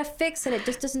you get a fix and it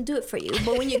just doesn't do it for you.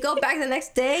 But when you go back the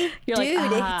next day, dude,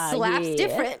 it slaps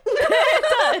different.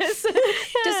 It does.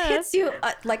 Just hits you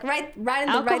like right in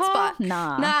the right spot.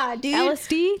 Nah, dude.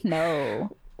 LSD,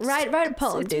 no. Write a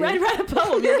poem, dude. Write a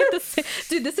poem. You'll get this,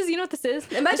 dude. This is, you know what this is.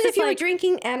 Imagine if you were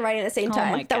drinking and writing at the same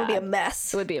time. That would be a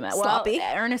mess. It would be a mess. Sloppy.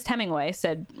 Well, Ernest Hemingway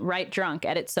said, "Write drunk,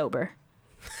 edit sober."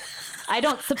 I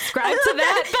don't subscribe to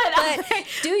that, but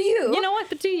do you? You know what?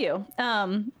 But do you?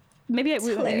 Maybe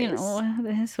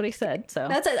that's what he said. So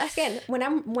that's it. Again,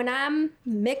 when I'm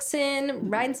mixing,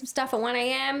 writing some stuff at 1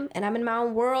 a.m. and I'm in my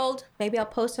own world, maybe I'll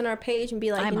post on our page and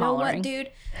be like, what,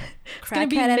 dude?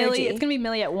 Crackhead energy. It's gonna be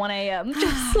Millie at 1 a.m.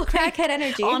 Just crackhead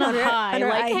energy on a high,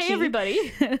 like, hey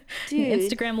everybody, dude.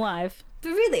 Instagram live.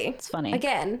 But really, it's funny.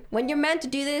 Again, when you're meant to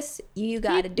do this, you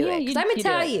got to do it. Because I'm gonna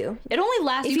tell you, it only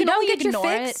lasts. If you can only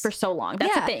ignore it for so long.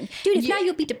 That's the thing, dude. If not,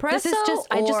 you'll be depressed. This is just.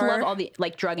 I just love all the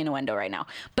like drug innuendo right now.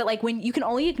 But like when you can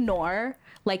only ignore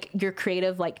like your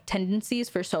creative like tendencies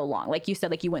for so long. Like you said,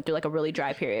 like you went through like a really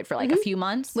dry period for like a few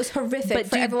months. It was horrific but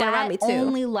for everyone around me too.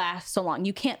 Only lasts so long.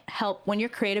 You can't help when you're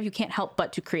creative. You can't help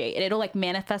but to create. And it'll like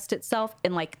manifest itself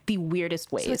in like the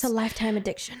weirdest ways. So it's a lifetime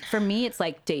addiction. For me, it's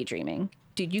like daydreaming.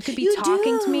 Dude, you could be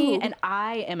talking to me and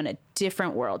I am in a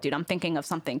different world, dude. I'm thinking of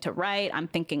something to write. I'm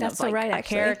thinking of like a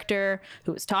character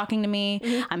who is talking to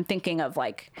me. I'm thinking of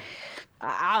like,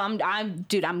 I'm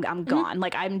gone.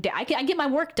 Like I get my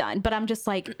work done, but I'm just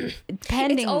like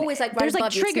pending. It's always like there's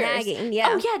like triggers. Nagging. Yeah.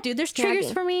 Oh yeah, dude. There's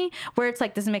triggers for me where it's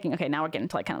like this is making. Okay, now we're getting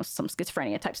to like kind of some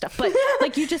schizophrenia type stuff. But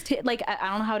like you just hit like I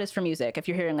don't know how it is for music. If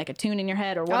you're hearing like a tune in your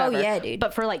head or whatever. Oh yeah, dude.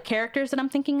 But for like characters that I'm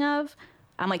thinking of.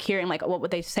 I'm like hearing like what would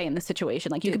they say in this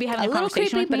situation? Like you could be having a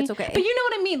conversation creepy, with me, but it's okay. But you know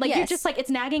what I mean? Like you're just like it's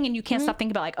nagging and you can't stop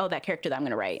thinking about like that character that I'm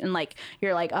gonna write and like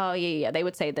you're like yeah they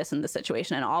would say this in this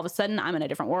situation and all of a sudden I'm in a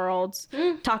different world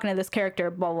talking to this character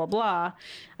blah blah blah.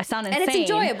 I sound insane, and it's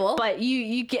enjoyable, but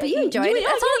you get you enjoy it.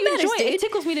 That's all that matters, dude. It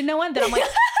tickles me to no end that I'm like.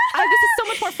 This is so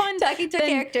much more fun talking to a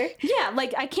character. Yeah,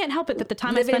 like I can't help it that the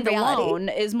time I spend alone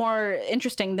is more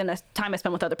interesting than the time I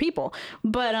spend with other people.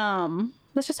 But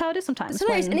that's just how it is sometimes.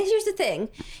 And here's the thing,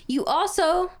 you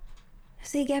also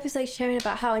see Gabby's like sharing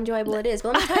about how enjoyable it is.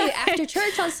 But let me tell you, after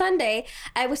church on Sunday,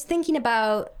 I was thinking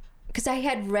about. Because I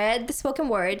had read the spoken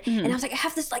word, and I was like, I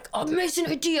have this like amazing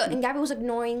idea, and Gabby was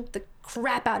ignoring the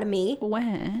crap out of me.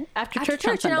 When? After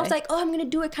church and I was like, oh, I'm gonna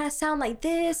do it kind of sound like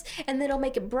this, and then it'll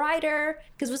make it brighter.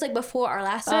 Because it was like before our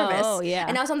last service. Oh yeah.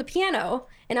 And I was on the piano,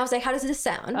 and I was like, how does this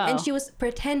sound? And she was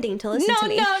pretending to listen to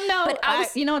me. No.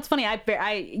 But you know what's funny?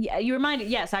 You reminded.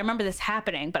 Yes, I remember this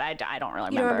happening, but I don't really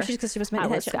remember. You don't remember because she was paying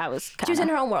attention. She was in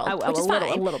her own world, which is fine.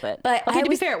 A little bit. But okay, to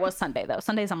be fair, it was Sunday though.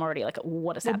 Sundays I'm already like,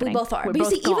 what is happening? We both are. But you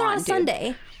see, even on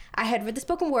Sunday, I had read the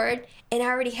spoken word, and I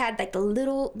already had like the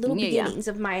little beginnings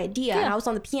of my idea, and I was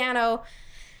on the piano,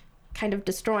 kind of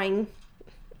destroying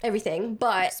everything.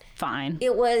 But it's fine.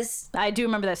 It was. I do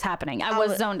remember this happening. I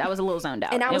was a little zoned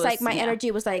out, and I was like, my energy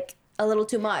was like a little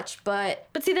too much. But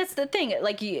see, that's the thing.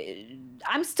 Like,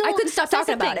 I couldn't stop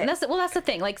talking about it. That's the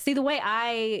thing. Like, see, the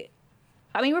way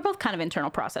I mean, we're both kind of internal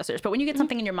processors, but when you get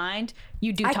something in your mind,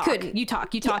 you do I talk. couldn't. You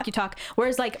talk.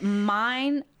 Whereas like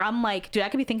mine, I'm like, dude, I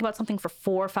could be thinking about something for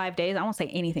 4 or 5 days. I won't say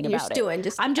anything You're about stewing it.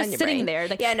 just I'm on just your sitting brain. there.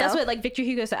 Like, Yeah, I that's know. what like Victor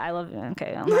Hugo said. I love.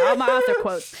 Okay, all my author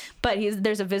quotes. But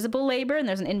there's a visible labor and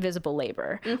there's an invisible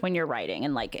labor when you're writing,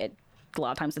 and like it. A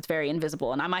lot of times it's very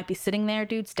invisible, and I might be sitting there,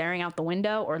 dude, staring out the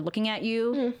window or looking at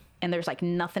you, and there's like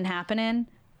nothing happening.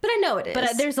 But I know it is.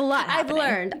 But there's a lot I've happening.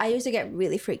 learned. I used to get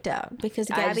really freaked out because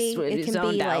Gabby, it can be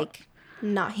zoned out. like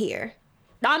not here.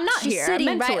 I'm not She's here. sitting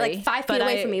mentally, right like 5 feet but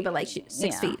away from me, but like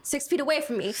 6 feet. 6 feet away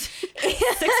from me. 6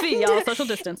 feet, y'all. Social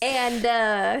distance.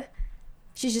 And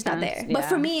she's just not there. But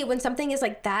for yeah. me, when something is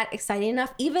like that exciting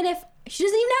enough, even if she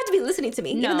doesn't even have to be listening to me,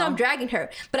 even though No. I'm dragging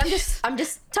her, but I'm just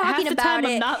talking the about time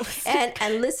I'm it not listening.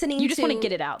 and listening. You just to, wanna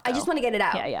get it out, I just though. want to get it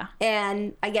out. Yeah.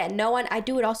 And again, no one. I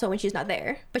do it also when she's not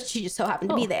there, but she just so happened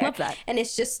to be there. Love that. And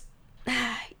it's just,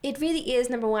 it really is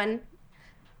number one.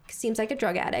 Seems like a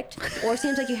drug addict, or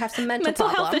seems like you have some mental Mental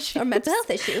health problem issues. or mental health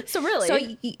issue. So really-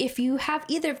 so if you have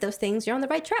either of those things, you're on the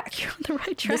right track. You're on the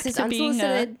right track This is to being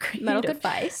unsolicited medical creative.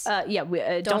 advice.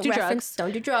 Yeah, don't do drugs.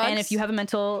 Don't do drugs. And if you have a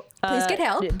mental, Please get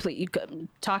help. Please,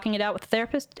 talking it out with a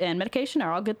therapist and medication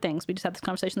are all good things. We just had this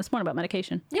conversation this morning about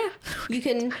medication. Yeah, you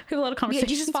can We have a lot of be a conversations.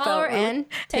 Jesus follower about- and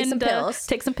take some pills.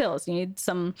 Take some pills. You need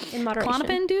some In moderation.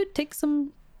 Klonopin, dude. Take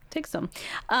some. Okay.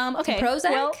 Prozac?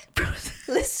 Well,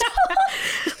 list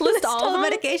list all all of the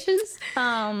them.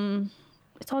 medications.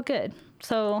 It's all good.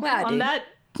 So Wow, on dude. that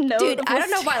note, Dude, of I don't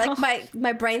know why. listing Like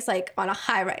my brain's like on a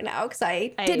high right now because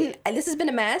I didn't. This has been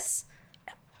a mess,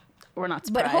 we're not but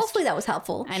surprised. hopefully that was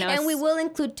helpful. I know and we it's- will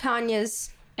include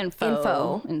Tanya's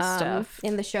info and stuff.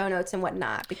 in the show notes and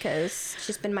whatnot because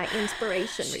she's been my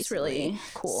inspiration recently. It's really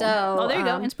cool. So, oh, there you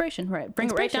go. Inspiration. Right. Bring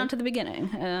it right inspiration. down to the beginning.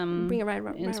 Bring it right.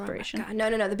 Inspiration. God,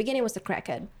 no. The beginning was the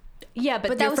crackhead. Yeah,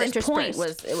 but that your was first point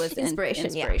interspersed. was it was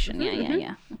Inspiration, yeah. Inspiration.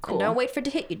 Yeah. Cool. Don't wait for it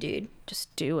to hit you, dude.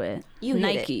 Just do it. You hit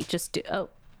Nike. it.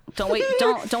 Don't wait.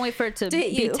 Don't wait for it to hit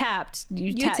be you. tapped.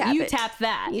 You tap it. tap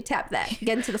that. You tap that.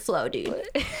 Get into the flow, dude.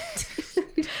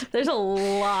 There's a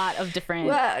lot of different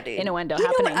Wow, dude. innuendo You know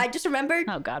happening. what I just remembered?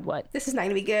 Oh God, what? This is not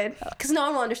gonna be good because no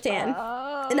one will understand. And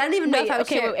I don't even know Wait, if I would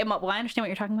okay, share. wait, well, I understand what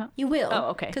you're talking about. You will. Oh,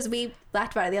 okay. Because we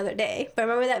laughed about it the other day. But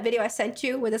remember that video I sent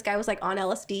you where this guy was like on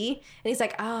LSD and he's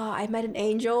like, "Oh, I met an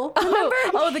angel." Remember?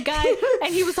 Oh, the guy,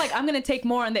 and he was like, "I'm gonna take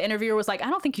more," and the interviewer was like, "I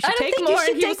don't think you I should don't take think more," you should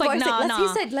and he take was more. like, He's "No, no."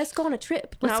 He said, "Let's go on a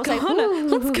trip." And I was Let's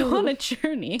like, let's go "Ooh." on a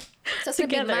journey. So that's gonna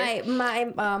together. be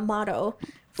my motto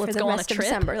for Let's the go on a rest of trip?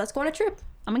 December. Let's go on a trip.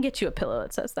 I'm gonna get you a pillow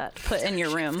that says that. Put in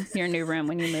your room, your new room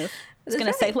when you move. It's That's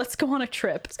gonna say, right. "Let's go on a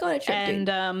trip." Let's go on a trip, and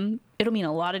dude. it'll mean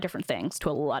a lot of different things to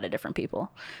a lot of different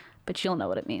people, but you'll know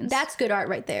what it means. That's good art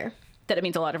right there. That it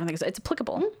means a lot of different things. It's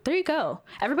applicable. There you go.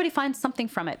 Everybody finds something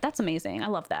from it. That's amazing. I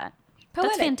love that.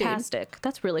 Poetic, That's fantastic.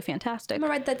 That's really fantastic. I'm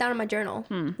gonna write that down in my journal,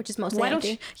 which is mostly Why don't empty.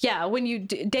 you? Yeah, when you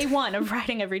day one of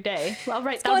writing every day, I'll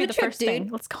write. go That'll on be a the trip, first thing.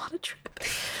 dude. Let's go on a trip.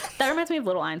 That reminds me of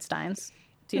Little Einsteins.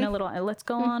 Do you know Little? Let's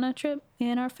go on a trip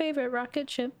in our favorite rocket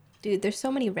ship. Dude, there's so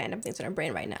many random things in our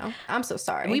brain right now. I'm so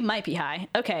sorry. We might be high.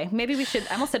 Okay, maybe we should.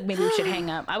 I almost said maybe we should hang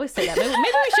up. I always say that. Maybe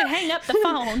we should hang up the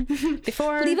phone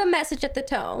before. Leave a message at the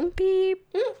tone. beep.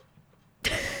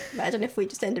 Imagine if we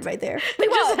just ended right there. We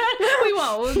won't. We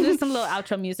won't. We'll do some little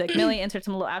outro music. Millie insert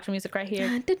some little outro music right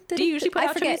here. Do you usually put I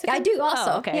outro forget. music? I in? do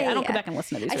also. Oh, okay. Yeah, I don't yeah. go back and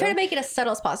listen to these. I try to make it as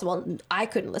subtle as possible. I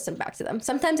couldn't listen back to them.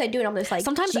 Sometimes I do, and I'm just like,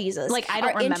 Sometimes, Jesus. like, I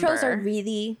don't Our intros are remember.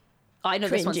 really. Oh, I know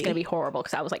this one's cringy. gonna be horrible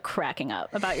because I was like cracking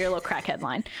up about your little crackhead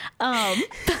line.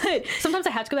 But sometimes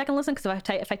I have to go back and listen because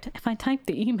if I type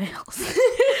the emails,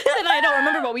 then I don't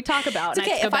remember what we talk about. It's and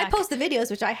I okay have to if go I back. post the videos,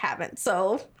 which I haven't.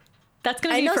 So That's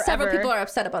gonna I be know forever. several people are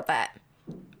upset about that.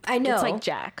 I know. It's like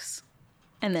Jax,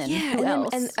 and then yeah, who and,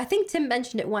 else? and I think Tim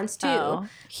mentioned it once too. Oh,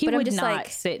 he but I'm would just not like,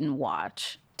 sit and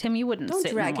watch. Tim, you wouldn't Don't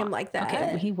sit drag and him watch. like that.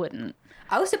 Okay, he wouldn't.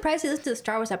 I was surprised he listened to the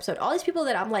Star Wars episode. All these people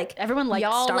that I'm like, Everyone liked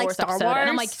y'all Star like Wars Star episode, Wars? and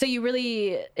I'm like, so you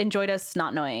really enjoyed us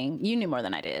not knowing? You knew more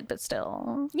than I did, but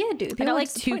still. yeah, dude. I people got were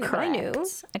like 2 disappointed, but correct. I knew.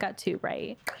 I got 2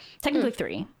 right. Technically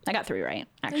 3. I got 3 right,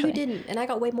 No, actually. you didn't, and I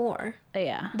got way more.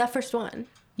 Yeah. That first one.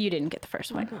 You didn't get the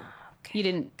first one. Okay. You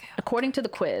didn't, according to the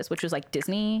quiz, which was like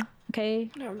Disney. Okay.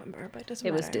 I don't remember, but it doesn't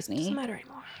It matter. was Disney. Doesn't matter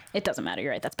anymore. It doesn't matter.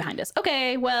 You're right. That's behind us.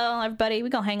 Okay. Well, everybody, we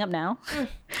gonna hang up now.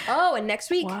 Oh, and next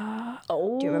week.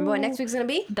 Oh. Do you remember what next week's gonna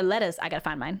be? The letters. I gotta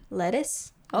find mine.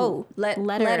 Lettuce. Oh,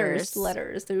 Letters.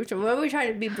 letters. What were we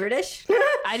trying to be British?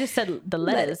 I just said the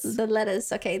letters. The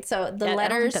letters. Okay, so the Yeah, I don't think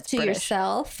letters that's to British.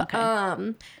 yourself.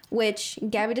 Okay. Which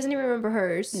Gabby doesn't even remember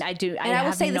hers. I do. And I will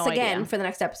have say no this again idea. for the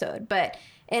next episode,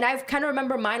 and I kind of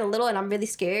remember mine a little, and I'm really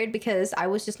scared because I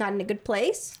was just not in a good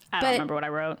place. I but don't remember what I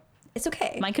wrote. It's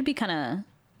okay. Mine could be kind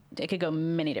of it could go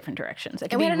many different directions. It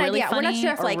could And we be had an really idea. funny We're not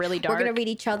sure if or like really dark. we're gonna read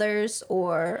each other's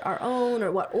or our own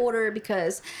or what order,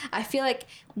 because I feel like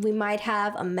we might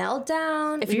have a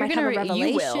meltdown. If we you're might gonna have a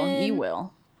revelation. you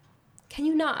will. Can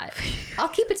you not? I'll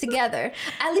keep it together.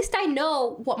 At least I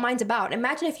know what mine's about.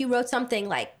 Imagine if you wrote something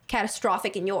like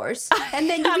catastrophic in yours, and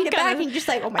then you read it back and you're just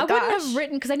like, oh my I gosh. wouldn't have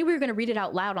written, because I knew we were going to read it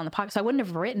out loud on the podcast. So I wouldn't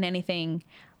have written anything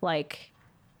like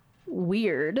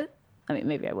weird. I mean,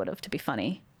 maybe I would have, to be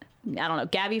funny. I don't know.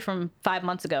 Gabby from 4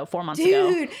 months ago.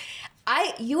 Dude,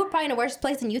 you were probably in a worse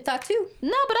place than you thought too.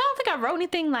 No, but I don't think I wrote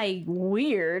anything like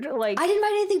weird. Like I didn't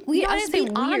write anything weird. I was just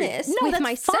being honest with that's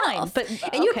myself. fine, but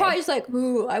and you're probably just like,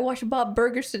 ooh, I watched Bob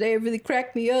Burgers today. It really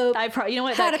cracked me up. I probably, you know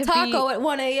what? Had that a could taco be, at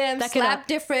 1 a.m. that could- Slap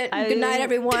different. Good night,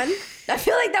 everyone. I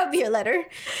feel like that would be your letter.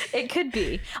 It could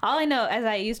be. All I know is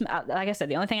I use, like I said,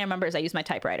 the only thing I remember is I used my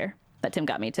typewriter that Tim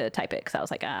got me to type it, because I was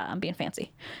like, I'm being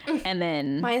fancy. And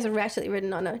then Mine is actually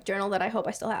written on a journal that I hope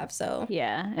I still have. So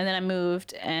yeah, and then I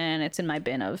moved, and it's in my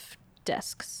bin of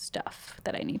desk stuff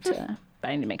that I need to. But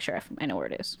I need to make sure I know where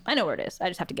it is. I know where it is. I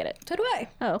just have to get it. so do I.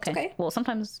 Oh, okay. It's okay. Well,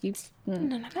 sometimes you've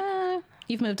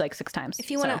moved like 6 times.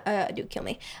 If you want to, do kill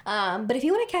me. But if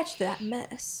you want to catch that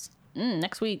mess,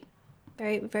 next week,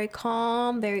 very very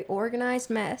calm, very organized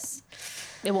mess,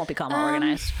 it won't be calm or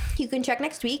organized. you can check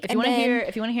next week. If you want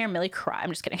to hear Millie cry, I'm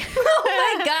just kidding.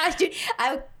 Oh my gosh, dude!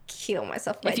 I would kill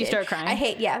myself if If you start crying, I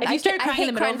hate. Yeah, If you start I crying in hate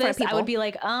the middle crying of in front this, I would people. be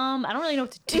like, I don't really know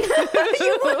what to do.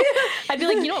 I'd be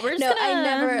like, you know what? We're just No, gonna. I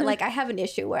never like. I have an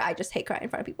issue where I just hate crying in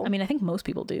front of people. I mean, I think most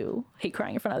people do hate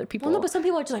crying in front of other people. well, no, but some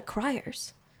people are just like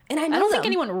criers, and I know I don't them. think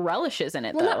anyone relishes in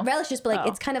it. Well, though. not relishes, but like Oh.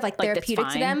 it's kind of like Like, that's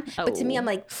therapeutic to them. fine? But to me, Oh. I'm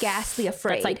like ghastly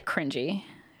afraid. That's like cringy.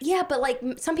 Yeah, but like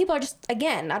some people are just,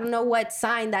 again, I don't know what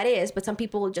sign that is, but some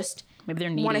people just Maybe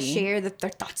they're needy. want to share their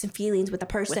thoughts and feelings with the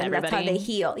person. That's how everybody. they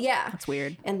heal. Yeah, That's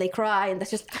weird. And they cry, and that's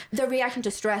just their reaction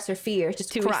to stress or fear is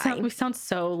just Dude, crying. we sound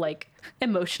so like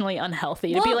emotionally unhealthy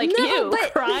to Well, be like, no, ew,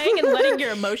 but- crying and letting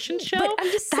your emotions show. But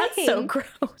I'm just That's so saying.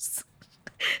 gross.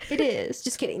 It is.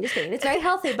 Just kidding. It's very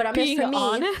healthy, but I'm Being just for me.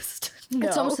 honest. No.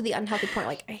 It's almost to the unhealthy point.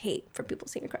 Like I hate for people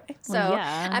to see me cry. So Well,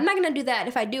 yeah. I'm not gonna do that.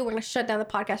 If I do, we're gonna shut down the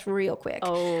podcast real quick.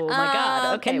 Oh my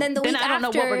god. Okay. And then the week I don't know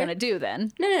what we're after- gonna do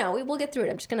then. No. We'll get through it.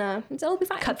 I'm just gonna. It'll be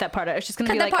fine. Cut that part out. It's just gonna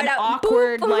Cut be that like part an out.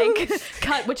 awkward Boop. like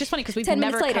cut, which is funny because we've 10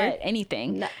 never minutes later. cut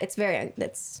anything. No, it's very.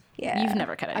 That's yeah. You've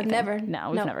never cut anything. I've never. No,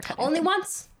 we've never cut Only anything.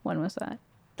 once. When was that?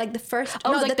 Like the first.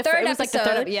 Oh, it was no, like the the fir- third it was like the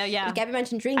episode. third- yeah. Gabby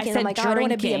mentioned drinking. I I'm said like, I don't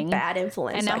want to be a drinking, bad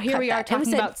influence. And so now I here cut we are that. And we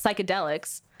talking said- about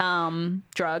psychedelics,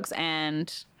 drugs,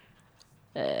 and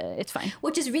it's fine.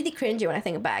 which is really cringy when I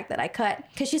think back that I cut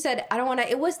because she said I don't want to.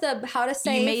 It was the how to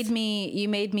say. You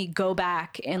made me go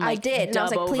back and like I did, and I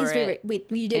was dub like, over please, it.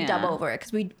 we did dub Yeah. over it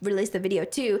because we released the video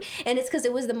too, and it's because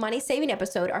it was the money saving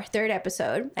episode, our third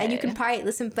episode, and you can probably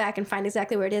listen back and find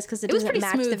exactly where it is because it was doesn't pretty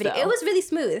match the smooth, video. though. It was really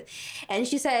smooth, and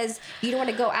she says you don't want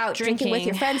to go out drinking with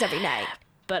your Drinking. friends every night.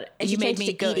 But And you she made changed me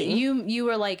to go. eating. You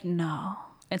were like no,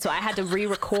 and so I had to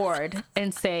re-record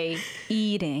and say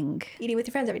eating Eating with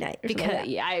your friends every night. Or something because like that.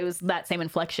 yeah, it was that same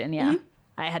inflection. Yeah,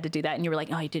 I had to do that, and you were like,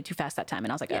 oh, you did it too fast that time,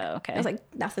 and I was like, oh, okay. I was like,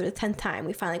 after the 10th time,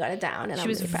 we finally got it down. And She I'm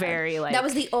was really proud. very, like- that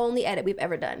was the only edit we've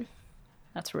ever done,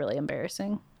 that's really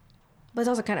embarrassing. but it's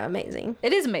also kind of amazing.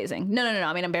 It is amazing. No.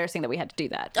 I mean, embarrassing that we had to do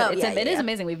that. But Oh, yeah, it is yeah.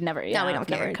 amazing. We've never. Yeah, we don't we've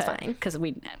never care. It's cut, fine. because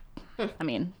we. I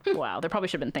mean, wow. There probably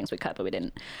should have been things we cut, but we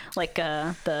didn't. Like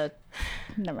the.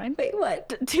 Never mind. Wait,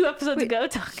 what? 2 episodes ago,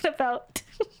 talking about.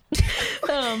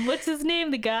 What's his name?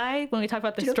 The guy when we talk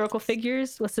about the historical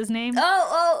figures. What's his name?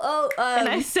 And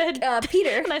I said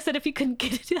Peter. And I said if you couldn't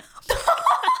get it out.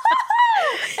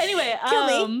 Anyway,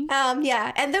 Kill me.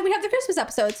 Yeah, and then we have the Christmas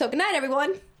episode. So good night,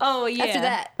 everyone. Oh yeah. After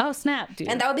that. Oh snap, dude.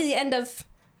 And that will be the end of.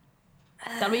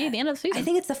 That'll be the end of the season. I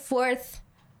think it's the fourth.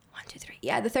 1, 2, 3.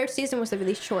 Yeah, the third season was the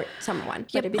really short summer one,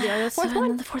 but it'd be the end of the fourth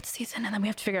one. The 4th season, and then we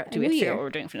have to figure out. Do A we have to new figure year. out what we're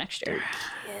doing for next year?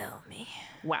 Kill me.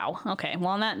 Wow. Okay. Well,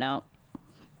 on that note,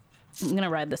 I'm gonna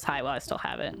ride this high while I still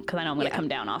have it because I know I'm gonna Yeah. come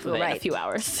down off of We'll it in a write few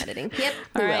hours. Editing. Yep.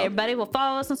 All we right, will. everybody. Well,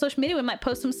 follow us on social media. We might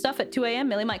post some stuff at 2 a.m.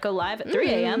 Millie might go live at 3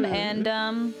 a.m.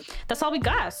 And that's all we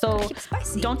got. So Keep it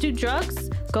spicy. don't do drugs.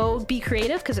 Go be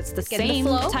creative because it's the in the same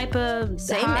flow. type of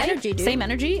Same high, energy, dude. Same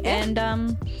energy. Yeah.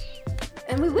 And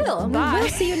And we will. Bye. We will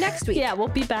see you next week. yeah, we'll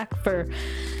be back for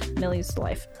Millie's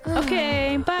life.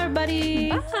 Okay. Bye, everybody.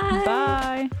 Bye.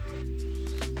 Bye.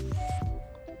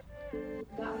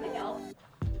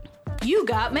 You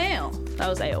got mail. That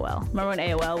was AOL. Remember when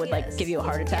AOL would like give you a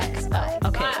heart attack? Oh,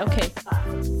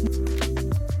 okay.